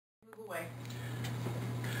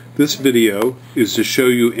This video is to show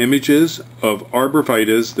you images of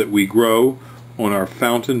arborvitaes that we grow on our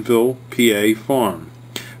Fountainville, PA farm.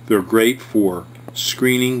 They're great for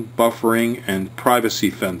screening, buffering, and privacy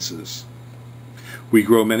fences. We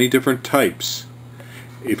grow many different types.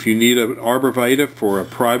 If you need an arborvitae for a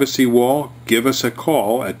privacy wall, give us a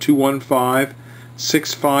call at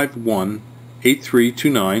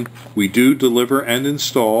 215-651-8329. We do deliver and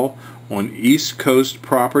install on East Coast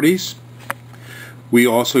properties. We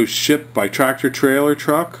also ship by tractor trailer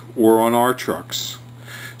truck or on our trucks.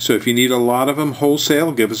 So if you need a lot of them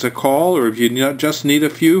wholesale, give us a call, or if you just need a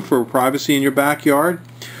few for privacy in your backyard,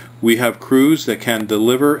 we have crews that can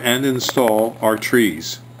deliver and install our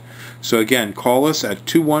trees. So again, call us at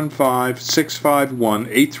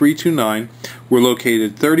 215-651-8329. We're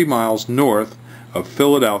located 30 miles north of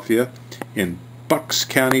Philadelphia in Bucks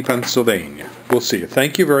County, Pennsylvania. We'll see you.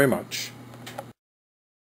 Thank you very much.